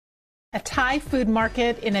A Thai food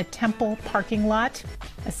market in a temple parking lot,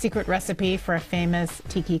 a secret recipe for a famous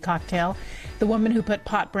tiki cocktail, the woman who put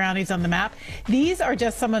pot brownies on the map. These are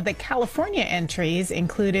just some of the California entries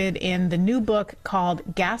included in the new book called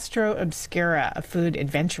Gastro Obscura, a food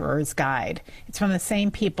adventurer's guide. It's from the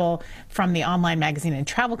same people from the online magazine and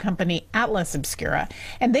travel company Atlas Obscura.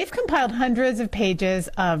 And they've compiled hundreds of pages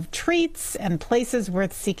of treats and places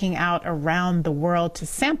worth seeking out around the world to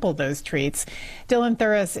sample those treats. Dylan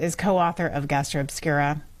Thuras is co-author of Gastro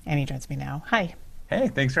Obscura, and he joins me now. Hi. Hey,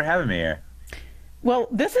 thanks for having me here. Well,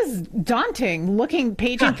 this is daunting,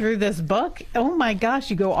 paging through this book. Oh my gosh,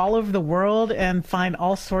 you go all over the world and find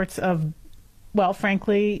all sorts of, well,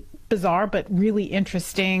 frankly, bizarre but really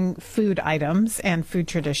interesting food items and food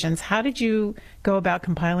traditions. How did you go about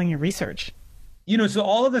compiling your research? So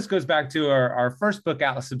all of this goes back to our first book,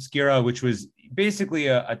 Atlas Obscura, which was basically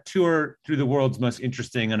a tour through the world's most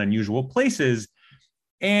interesting and unusual places.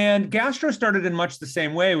 And Gastro started in much the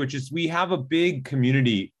same way, which is we have a big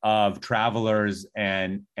community of travelers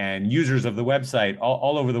and users of the website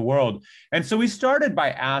all over the world. And so we started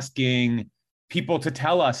by asking people to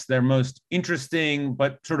tell us their most interesting,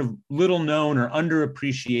 but sort of little known or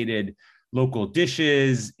underappreciated local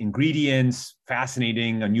dishes, ingredients,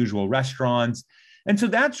 fascinating, unusual restaurants. And so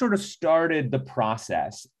that sort of started the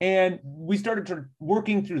process. And we started sort of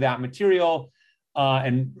working through that material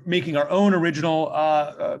and making our own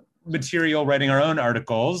original material, writing our own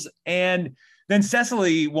articles. And then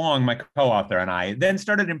Cecily Wong, my co-author, and I then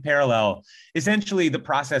started in parallel, essentially the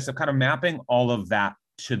process of kind of mapping all of that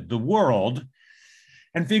to the world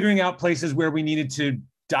and figuring out places where we needed to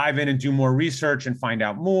dive in and do more research and find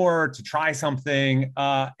out more, to try something,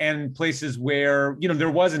 and places where,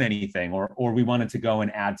 there wasn't anything or we wanted to go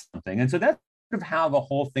and add something. And so that's sort of how the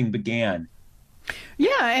whole thing began.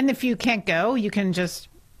 Yeah, and if you can't go, you can just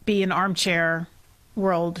be an armchair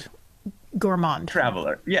world gourmand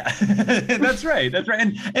traveler. Yeah, that's right. That's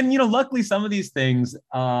right. And luckily, some of these things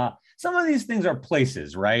are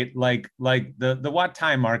places, right? Like the Wat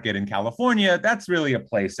Thai market in California. That's really a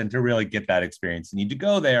place, and to really get that experience, you need to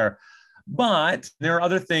go there. But there are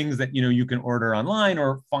other things that you can order online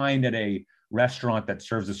or find at a restaurant that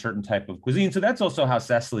serves a certain type of cuisine. So that's also how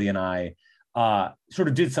Cecily and I sort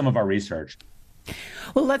of did some of our research.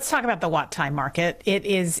 Well, let's talk about the Wat Thai market. It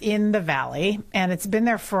is in the Valley, and it's been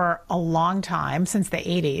there for a long time, since the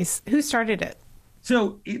 80s. Who started it?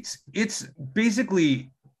 So it's basically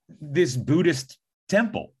this Buddhist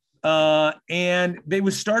temple. And it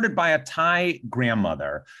was started by a Thai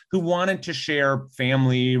grandmother who wanted to share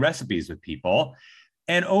family recipes with people.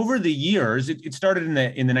 And over the years, it started in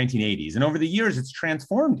the 1980s. And over the years, it's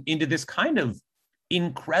transformed into this kind of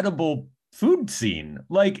incredible food scene.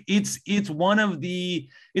 Like it's some of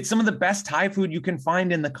the best Thai food you can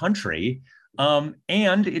find in the country. And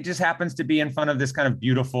it just happens to be in front of this kind of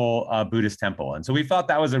beautiful Buddhist temple. And so we thought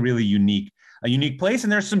that was a really unique place.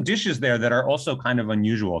 And there's some dishes there that are also kind of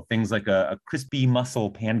unusual. Things like a crispy mussel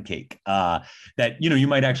pancake that, you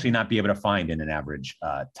might actually not be able to find in an average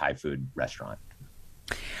Thai food restaurant.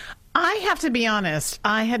 I have to be honest,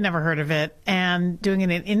 I had never heard of it. And doing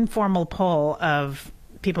an informal poll of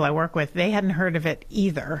people I work with, they hadn't heard of it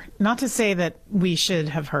either. Not to say that we should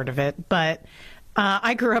have heard of it, but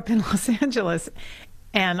I grew up in Los Angeles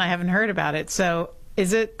and I haven't heard about it. So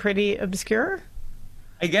is it pretty obscure?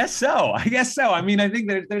 I guess so. I mean, I think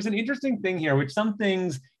that there's an interesting thing here, which some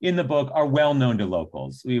things in the book are well known to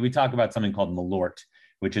locals. We talk about something called Malort,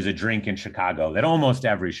 which is a drink in Chicago that almost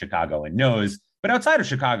every Chicagoan knows, but outside of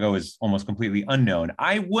Chicago is almost completely unknown.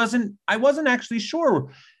 I wasn't actually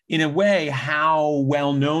sure in a way how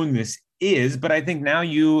well known this is, but I think now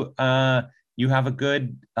you have a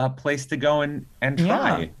good place to go and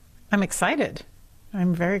try. Yeah, I'm excited.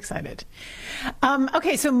 I'm very excited.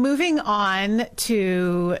 Okay, so moving on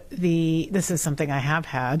to this is something I have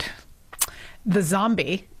had, the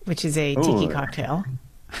zombie, which is a tiki cocktail.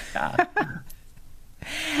 Yeah.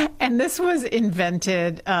 And this was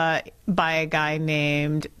invented by a guy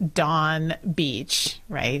named Don Beach,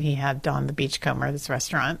 right? He had Don the Beachcomber, this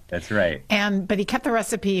restaurant. That's right. But he kept the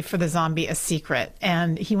recipe for the zombie a secret.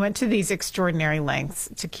 And he went to these extraordinary lengths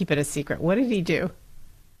to keep it a secret. What did he do?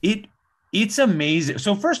 It's amazing.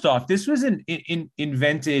 So first off, this was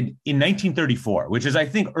invented in 1934, which is, I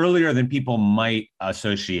think, earlier than people might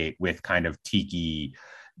associate with kind of tiki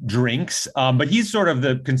drinks. But he's sort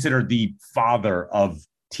of considered the father of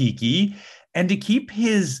tiki. And to keep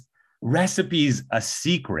his recipes a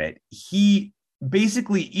secret, he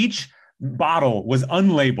basically, each bottle was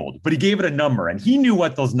unlabeled, but he gave it a number and he knew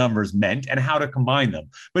what those numbers meant and how to combine them.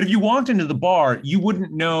 But if you walked into the bar, you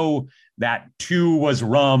wouldn't know that 2 was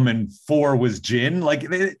rum and 4 was gin.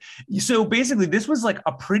 So basically this was like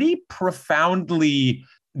a pretty profoundly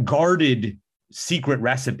guarded secret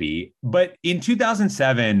recipe. But in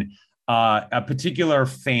 2007, a particular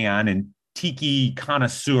fan and tiki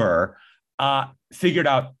connoisseur figured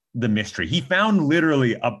out the mystery. He found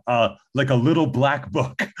literally a little black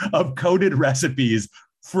book of coded recipes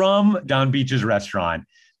from Don Beach's restaurant.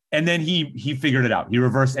 And then he figured it out. He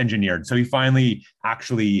reverse engineered. So he finally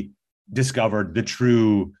actually discovered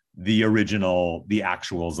the original, the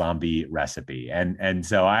actual zombie recipe. And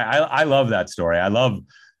so I love that story.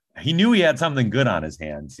 He knew he had something good on his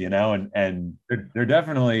hands, and they're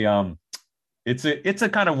definitely, it's a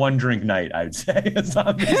kind of one drink night, I would say.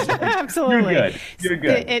 Absolutely. You're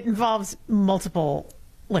good. It involves multiple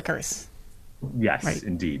liquors. Yes, right?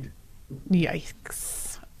 Indeed.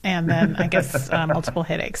 Yikes. And then I guess multiple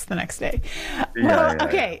headaches the next day.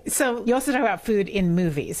 Okay. So you also talk about food in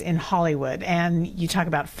movies in Hollywood, and you talk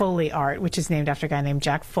about Foley art, which is named after a guy named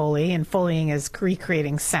Jack Foley. And Foleying is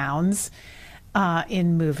recreating sounds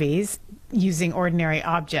in movies using ordinary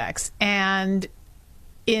objects. And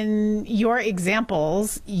in your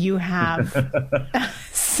examples, you have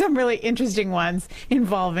some really interesting ones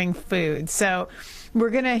involving food. So we're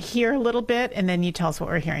going to hear a little bit, and then you tell us what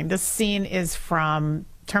we're hearing. This scene is from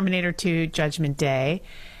Terminator 2 Judgment Day,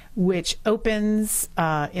 which opens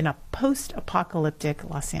in a post-apocalyptic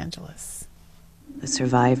Los Angeles. The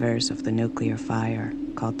survivors of the nuclear fire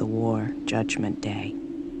called the war Judgment Day.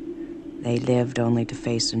 They lived only to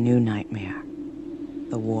face a new nightmare,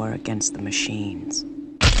 the war against the machines.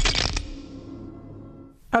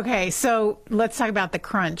 Okay, so let's talk about the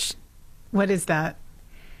crunch. What is that?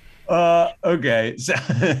 Okay. So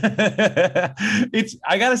I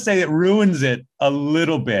gotta say it ruins it a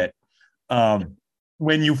little bit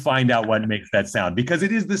when you find out what makes that sound, because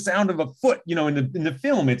it is the sound of a foot. In the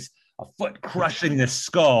film, it's a foot crushing this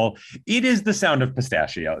skull. It is the sound of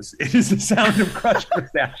pistachios. It is the sound of crushed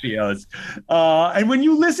pistachios. And when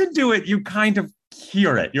you listen to it, you kind of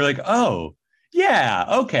hear it. You're like, oh, yeah,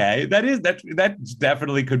 okay, that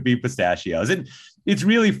definitely could be pistachios. And it's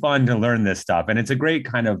really fun to learn this stuff. And it's a great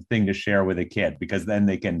kind of thing to share with a kid, because then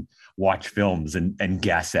they can watch films and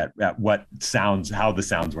guess at how the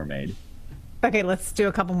sounds were made. Okay, let's do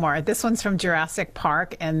a couple more. This one's from Jurassic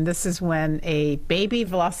Park, and this is when a baby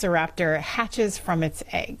velociraptor hatches from its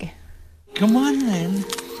egg. Come on, then.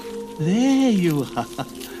 There you are.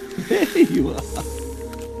 There you are.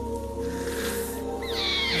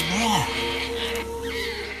 There.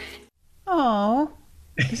 Oh,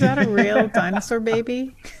 is that a real dinosaur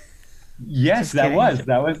baby? Yes, that was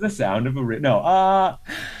the sound of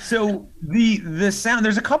so the sound,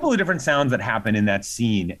 there's a couple of different sounds that happen in that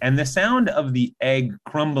scene, and the sound of the egg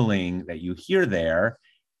crumbling that you hear there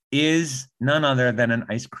is none other than an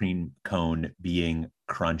ice cream cone being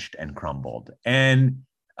crunched and crumbled. And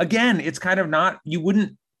again, it's kind of not,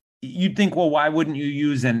 you'd think, well, why wouldn't you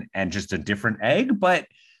use and just a different egg? But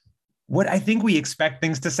what I think we expect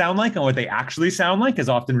things to sound like and what they actually sound like is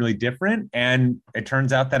often really different. And it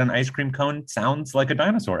turns out that an ice cream cone sounds like a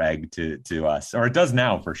dinosaur egg to us, or it does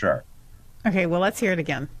now for sure. Okay, well, let's hear it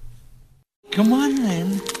again. Come on,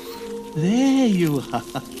 then. There you are.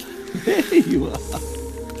 There you are.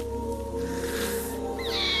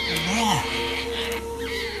 There.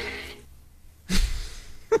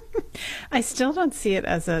 I still don't see it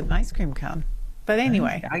as an ice cream cone. But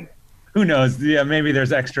anyway. Who knows? Yeah, maybe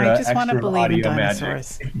there's extra. I just want to believe in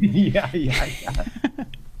dinosaurs. Yeah.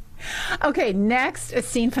 Okay, next, a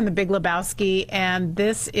scene from The Big Lebowski, and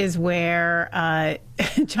this is where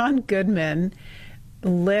John Goodman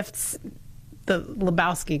lifts the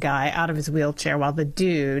Lebowski guy out of his wheelchair while the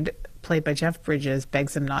dude, played by Jeff Bridges,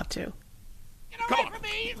 begs him not to. Come on.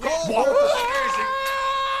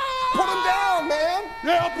 Put him down, man.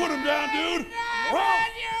 Yeah, I'll put him down, dude.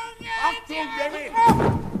 Up to him, baby.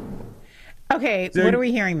 Okay, what are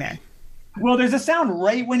we hearing there? Well, there's a sound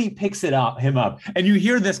right when he picks him up, and you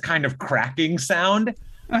hear this kind of cracking sound.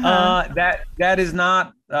 That is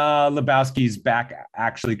not Lebowski's back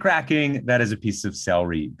actually cracking. That is a piece of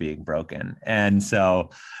celery being broken, and so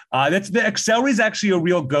celery is actually a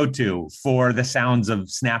real go-to for the sounds of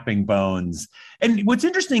snapping bones. And what's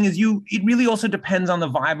interesting is it really also depends on the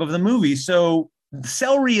vibe of the movie. So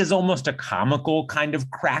celery is almost a comical kind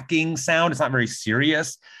of cracking sound. It's not very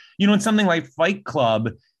serious. In something like Fight Club,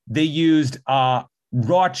 they used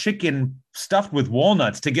raw chicken stuffed with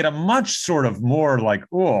walnuts to get a much sort of more like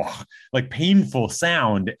painful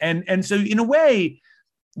sound. And so in a way,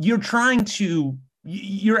 you're trying to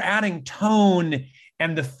you're adding tone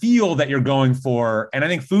and the feel that you're going for. And I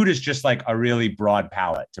think food is just like a really broad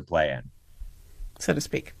palette to play in, so to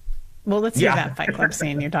speak. Well, let's hear that Fight Club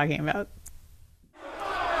scene you're talking about.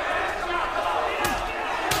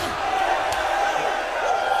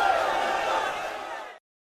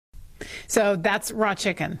 So that's raw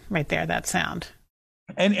chicken right there, that sound.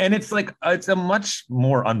 And it's like, it's a much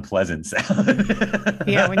more unpleasant sound.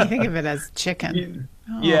 Yeah, when you think of it as chicken.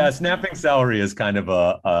 Yeah, snapping celery is kind of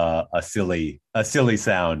a silly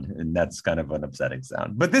sound, and that's kind of an upsetting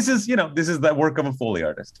sound. But this is the work of a Foley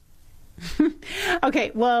artist.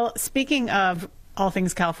 Okay, well, speaking of all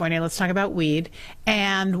things California, let's talk about weed.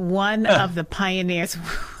 And one of the pioneers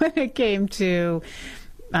when it came to,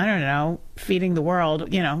 I don't know, feeding the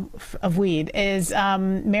world, of weed is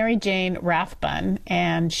Mary Jane Rathbun.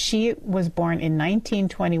 And she was born in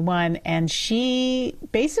 1921, and she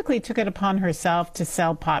basically took it upon herself to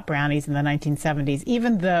sell pot brownies in the 1970s,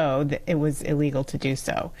 even though it was illegal to do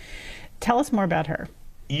so. Tell us more about her.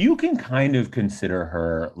 You can kind of consider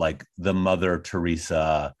her like the Mother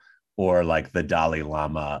Teresa or like the Dalai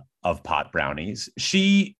Lama of pot brownies.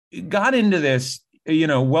 She got into this,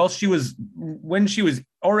 when she was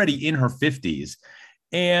already in her 50s,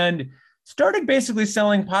 and started basically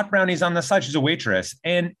selling pot brownies on the side. She's a waitress,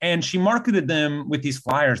 and she marketed them with these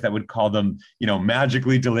flyers that would call them,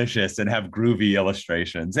 magically delicious and have groovy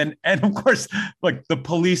illustrations. And of course, like the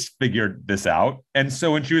police figured this out. And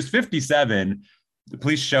so when she was 57, the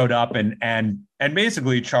police showed up and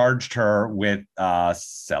basically charged her with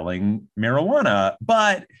selling marijuana.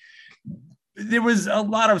 But there was a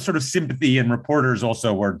lot of sort of sympathy, and reporters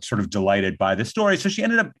also were sort of delighted by the story. So she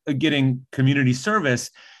ended up getting community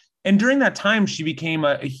service. And during that time, she became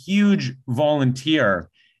a huge volunteer.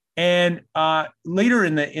 And later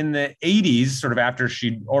in the 80s, sort of after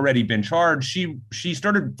she'd already been charged, she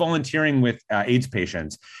started volunteering with AIDS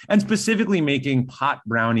patients, and specifically making pot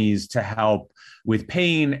brownies to help with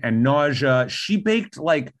pain and nausea. She baked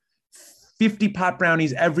like 50 pot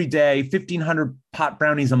brownies every day, 1,500 pot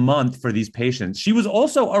brownies a month for these patients. She was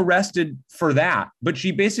also arrested for that, but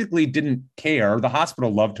she basically didn't care. The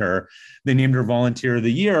hospital loved her. They named her Volunteer of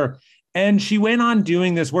the Year. And she went on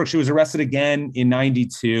doing this work. She was arrested again in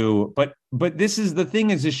 92. But this is the thing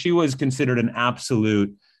is she was considered an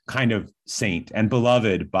absolute kind of saint and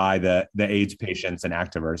beloved by the AIDS patients and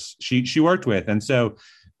activists she worked with. And so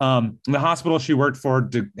the hospital she worked for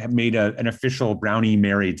made an official Brownie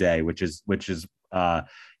Mary Day, which is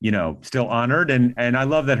still honored. And I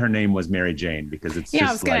love that her name was Mary Jane, because it's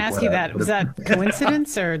I was going to ask you that. Was that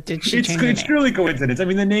coincidence, or did she change her name? It's truly coincidence. I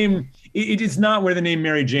mean, the name, it is not where the name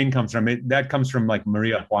Mary Jane comes from. That comes from like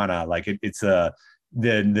Maria Juana. Like it's the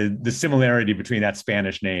similarity between that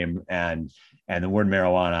Spanish name and the word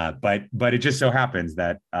marijuana. But it just so happens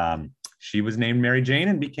that she was named Mary Jane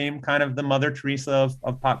and became kind of the Mother Teresa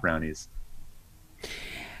of pot brownies.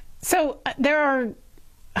 So there are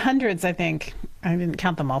hundreds, I think. I didn't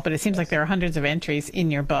count them all, but it seems like there are hundreds of entries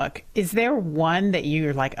in your book. Is there one that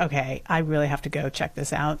you're like, okay, I really have to go check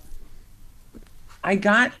this out?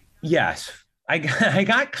 Yes. I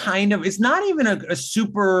got kind of, it's not even a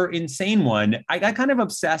super insane one. I got kind of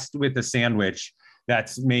obsessed with a sandwich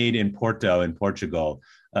that's made in Porto in Portugal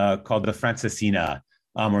called the Francesina,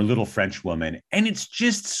 or Little French Woman. And it's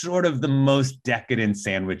just sort of the most decadent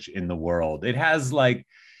sandwich in the world. It has like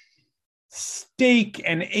steak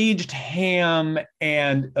and aged ham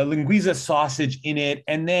and a linguiça sausage in it.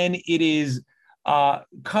 And then it is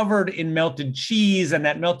covered in melted cheese. And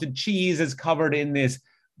that melted cheese is covered in this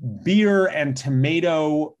beer and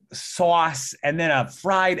tomato sauce, and then a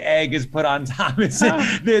fried egg is put on top.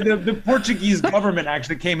 The Portuguese government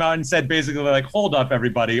actually came out and said basically like, hold up,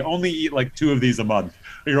 everybody, only eat like 2 of these a month,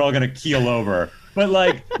 or you're all going to keel over. But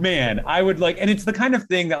like, man, I would like, and it's the kind of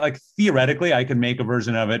thing that like theoretically I could make a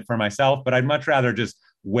version of it for myself, but I'd much rather just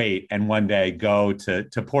wait and one day go to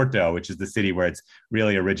Porto, which is the city where it's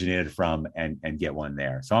really originated from, and get one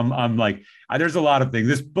there. So I'm like, there's a lot of things.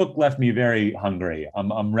 This book left me very hungry.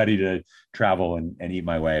 I'm ready to travel and eat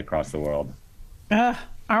my way across the world.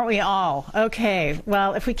 Aren't we all? Okay.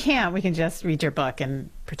 Well, if we can't, we can just read your book and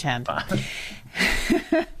pretend.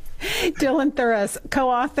 Dylan Thuras,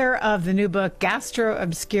 co-author of the new book, Gastro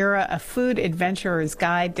Obscura, A Food Adventurer's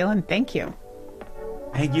Guide. Dylan, thank you.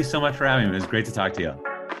 Thank you so much for having me. It was great to talk to you.